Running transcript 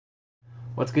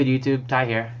What's good, YouTube? Ty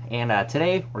here, and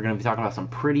today we're going to be talking about some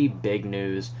pretty big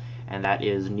news, and that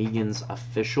is Negan's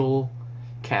official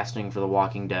casting for The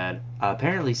Walking Dead,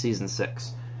 apparently season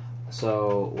 6.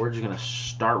 So we're just going to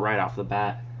start right off the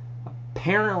bat.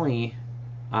 Apparently,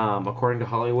 according to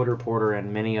Hollywood Reporter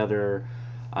and many other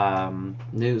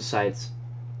news sites,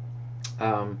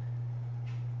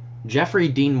 Jeffrey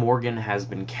Dean Morgan has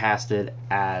been casted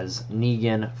as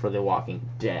Negan for The Walking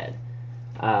Dead.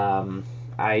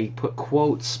 I put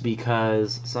quotes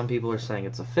because some people are saying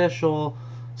it's official,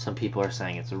 some people are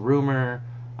saying it's a rumor,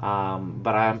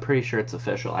 but I'm pretty sure it's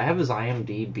official. I have his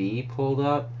IMDb pulled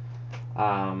up,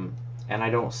 and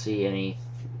I don't see any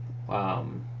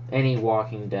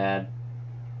Walking Dead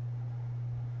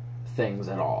things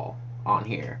at all on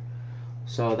here.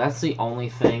 So that's the only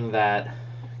thing that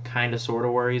kind of sort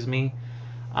of worries me.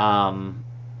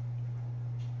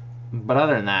 But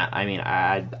other than that, I mean,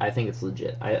 I think it's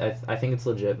legit. I think it's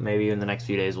legit. Maybe in the next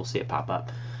few days we'll see it pop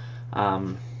up.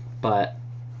 But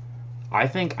I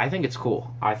think it's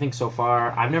cool. I think so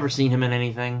far, I've never seen him in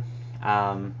anything.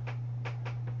 But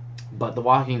The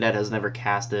Walking Dead has never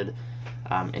casted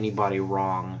anybody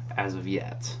wrong as of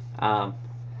yet. I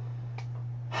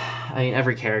mean,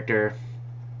 every character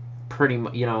pretty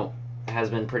has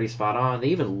been pretty spot on. They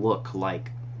even look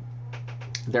like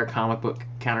their comic book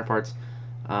counterparts.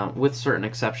 With certain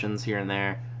exceptions here and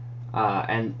there,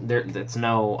 and that's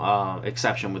no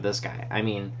exception with this guy. I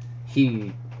mean,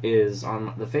 he is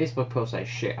on the Facebook post I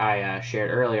shared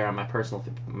earlier on my personal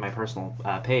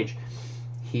page.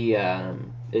 He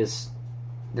is.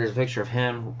 There's a picture of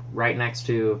him right next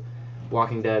to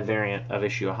Walking Dead variant of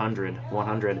issue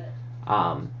 100,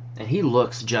 and he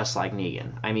looks just like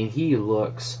Negan. I mean, he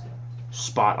looks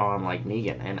spot on like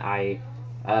Negan, and I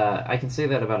can say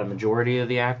that about a majority of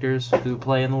the actors who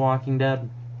play in The Walking Dead.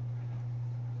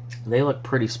 They look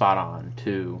pretty spot on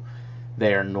to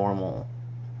their normal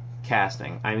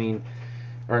casting. I mean,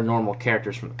 or normal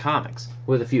characters from the comics,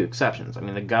 with a few exceptions. I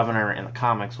mean, the governor in the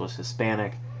comics was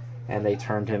Hispanic, and they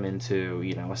turned him into,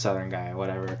 a Southern guy or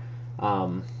whatever.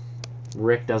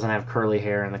 Rick doesn't have curly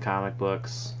hair in the comic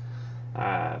books.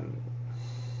 Carol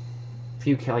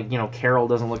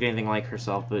doesn't look anything like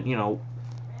herself, but,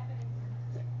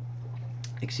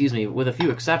 excuse me, with a few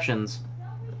exceptions,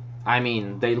 I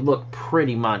mean, they look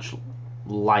pretty much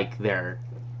like their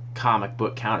comic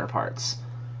book counterparts.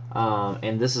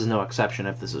 And this is no exception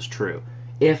if this is true.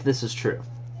 If this is true.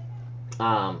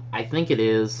 I think it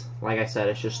is. Like I said,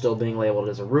 it's just still being labeled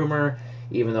as a rumor,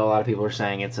 even though a lot of people are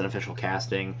saying it's an official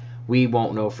casting. We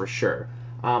won't know for sure.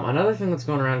 Another thing that's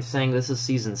going around is saying this is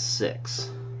season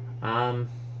 6. Sorry,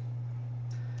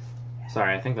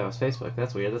 I think that was Facebook.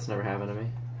 That's weird. That's never happened to me.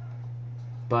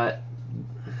 But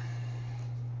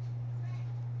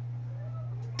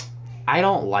I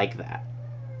don't like that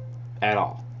at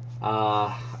all.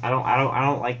 I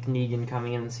don't like Negan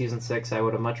coming in season 6. I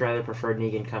would have much rather preferred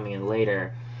Negan coming in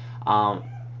later.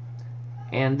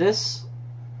 And this,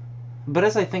 but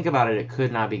as I think about it, it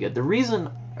could not be good. The reason,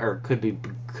 or could be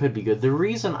good. The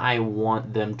reason I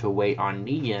want them to wait on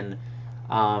Negan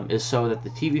is so that the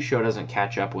TV show doesn't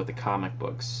catch up with the comic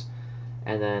books.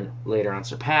 And then later on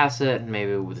surpass it, and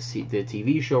maybe the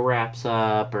TV show wraps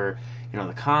up, or,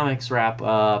 the comics wrap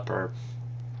up, or,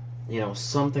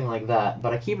 something like that.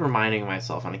 But I keep reminding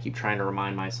myself, and I keep trying to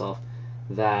remind myself,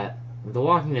 that the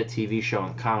Walking Dead TV show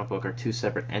and comic book are two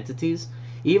separate entities.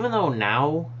 Even though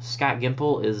now Scott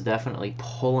Gimple is definitely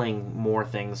pulling more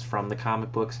things from the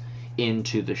comic books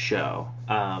into the show.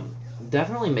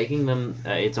 Definitely making them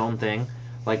its own thing,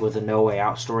 like with the No Way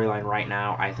Out storyline right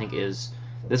now, I think is...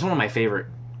 This is one of my favorite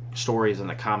stories in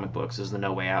the comic books, is the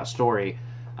No Way Out story.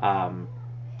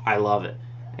 I love it.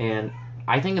 And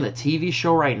I think in the TV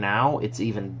show right now, it's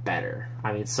even better.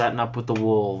 I mean, setting up with the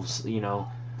wolves, the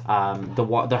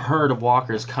herd of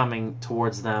walkers coming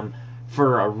towards them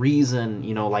for a reason,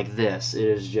 like this. It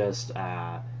is just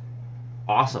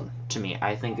awesome to me.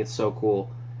 I think it's so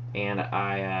cool. And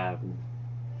I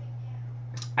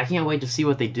can't wait to see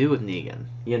what they do with Negan,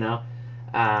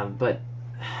 But...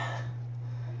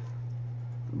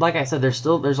 like I said,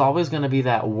 there's always going to be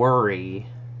that worry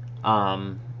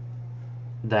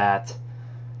that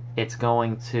it's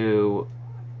going to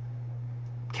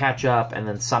catch up and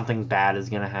then something bad is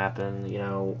going to happen,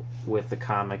 with the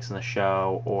comics and the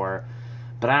show,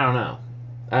 but I don't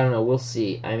know. We'll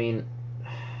see. I mean,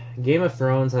 Game of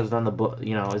Thrones has done the book,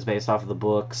 is based off of the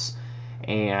books,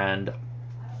 and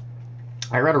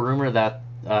I read a rumor that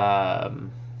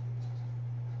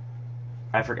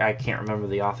I can't remember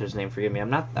the author's name. Forgive me. I'm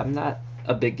not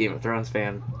a big Game of Thrones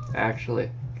fan, actually.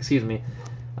 Excuse me.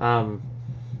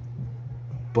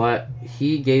 but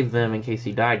he gave them, in case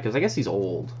he died, because I guess he's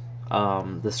old,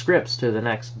 the scripts to the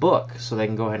next book, so they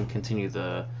can go ahead and continue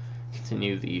the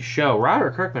show.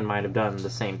 Roderick Kirkman might have done the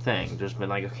same thing, just been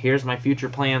like, here's my future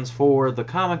plans for the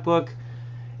comic book.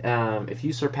 If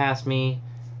you surpass me,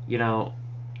 you know,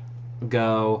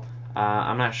 go.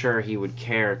 I'm not sure he would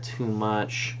care too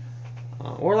much.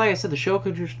 Or like I said, the show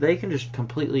they can just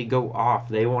completely go off.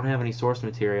 They won't have any source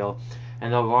material,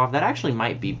 and they'll go off. That actually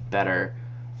might be better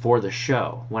for the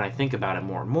show when I think about it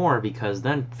more and more, because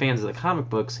then fans of the comic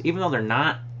books, even though they're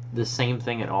not the same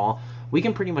thing at all, we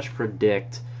can pretty much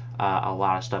predict a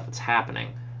lot of stuff that's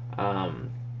happening.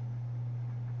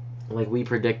 Like we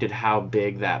predicted how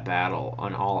big that battle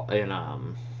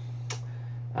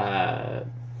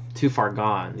Too Far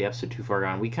Gone, the episode Too Far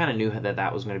Gone. We kind of knew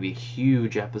that was going to be a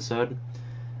huge episode.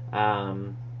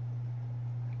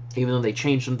 Even though they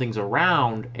changed some things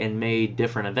around and made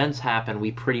different events happen,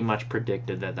 we pretty much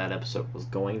predicted that episode was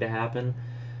going to happen.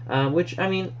 Which, I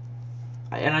mean,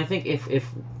 and I think if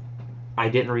I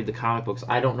didn't read the comic books,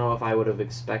 I don't know if I would have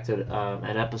expected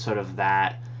an episode of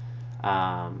that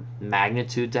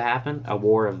magnitude to happen, a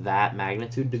war of that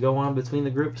magnitude to go on between the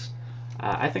groups.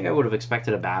 I think I would have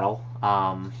expected a battle,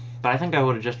 but I think I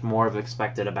would have just more have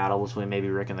expected a battle between maybe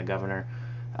Rick and the governor,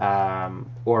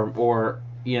 or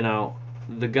you know,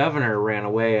 the governor ran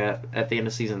away at the end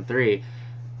of season 3.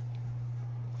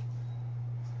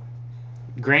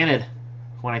 Granted,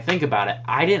 when I think about it,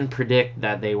 I didn't predict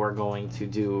that they were going to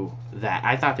do that.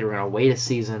 I thought they were going to wait a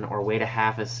season or wait a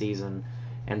half a season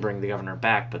and bring the governor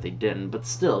back, but they didn't. But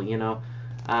still, you know,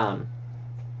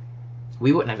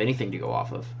 we wouldn't have anything to go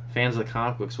off of. Fans of the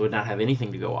comic books would not have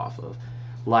anything to go off of.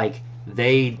 Like,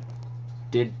 they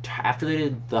did, after they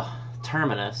did the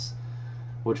Terminus,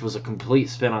 which was a complete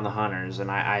spin on the Hunters,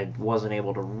 and I wasn't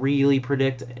able to really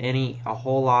predict a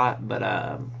whole lot,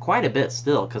 but quite a bit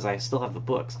still, because I still have the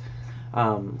books.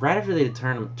 Right after they did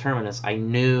Terminus, I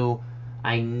knew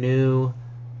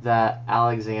that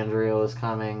Alexandria was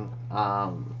coming.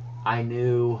 I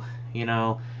knew, you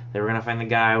know, they were going to find the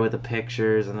guy with the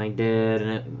pictures, and they did,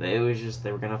 and it was just,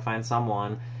 they were going to find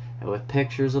someone with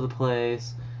pictures of the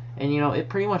place, and, you know, it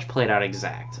pretty much played out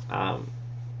exact.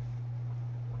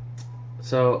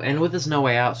 So, and with this No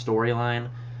Way Out storyline,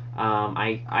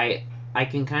 I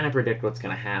can kind of predict what's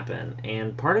going to happen,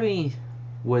 and part of me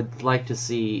would like to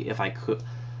see if I could,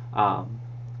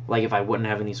 like if I wouldn't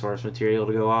have any source material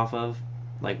to go off of,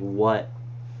 like what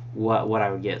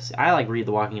I would get. I like read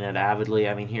The Walking Dead avidly.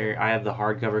 I mean, here I have the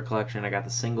hardcover collection. I got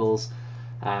the singles.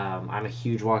 I'm a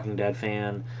huge Walking Dead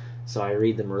fan, so I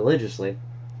read them religiously.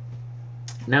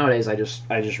 Nowadays, I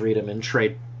just read them in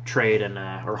trade and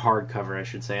or hardcover, I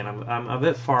should say. And I'm a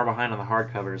bit far behind on the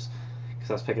hardcovers because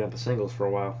I was picking up the singles for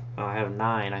a while. I have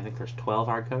 9. I think there's 12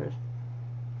 hardcovers.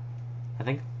 I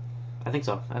think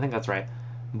so. I think that's right.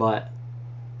 But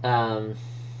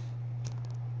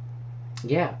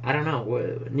yeah, I don't know.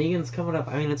 Negan's coming up.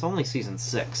 I mean, it's only season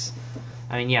 6.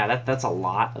 I mean, yeah, that's a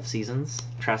lot of seasons.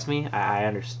 Trust me, I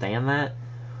understand that.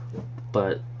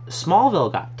 But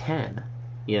Smallville got 10.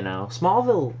 You know,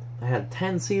 Smallville had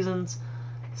 10 seasons.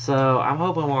 So I'm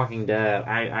hoping Walking Dead.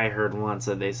 I heard once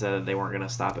that they said that they weren't going to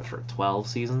stop it for 12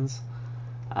 seasons,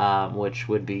 which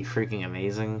would be freaking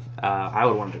amazing. I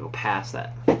would want it to go past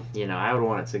that. You know, I would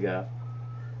want it to go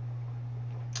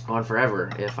on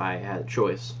forever if I had a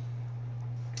choice.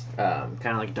 Kind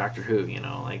of like Doctor Who, you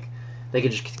know, like they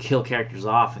could just kill characters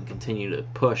off and continue to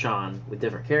push on with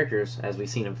different characters, as we've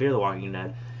seen in Fear the Walking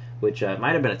Dead, which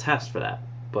might have been a test for that.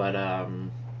 But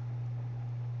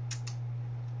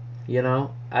you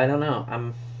know, I don't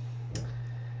know.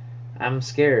 I'm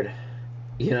scared,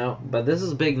 you know. But this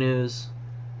is big news.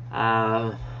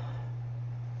 I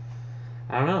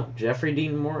don't know. Jeffrey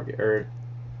Dean Morgan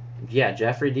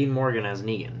as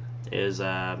Negan is.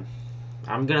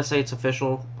 I'm gonna say it's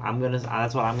official.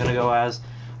 That's what I'm gonna go as.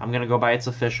 I'm gonna go by it's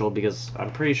official because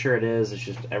I'm pretty sure it is. It's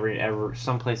just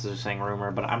some places are saying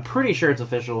rumor, but I'm pretty sure it's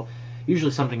official.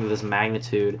 Usually something of this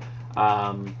magnitude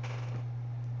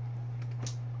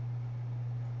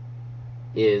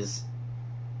is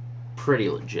pretty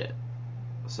legit.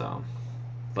 So,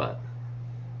 but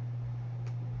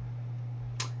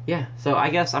yeah. So I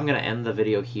guess I'm gonna end the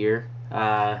video here.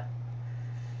 I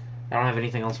don't have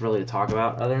anything else really to talk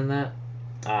about other than that.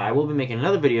 I will be making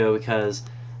another video because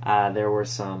there were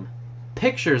some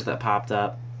pictures that popped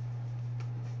up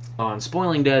on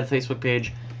Spoiling Dead Facebook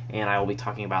page, and I will be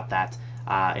talking about that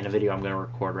in a video I'm going to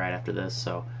record right after this.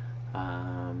 So,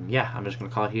 yeah, I'm just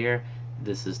going to call it here.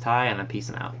 This is Ty, and I'm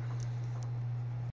peacing out.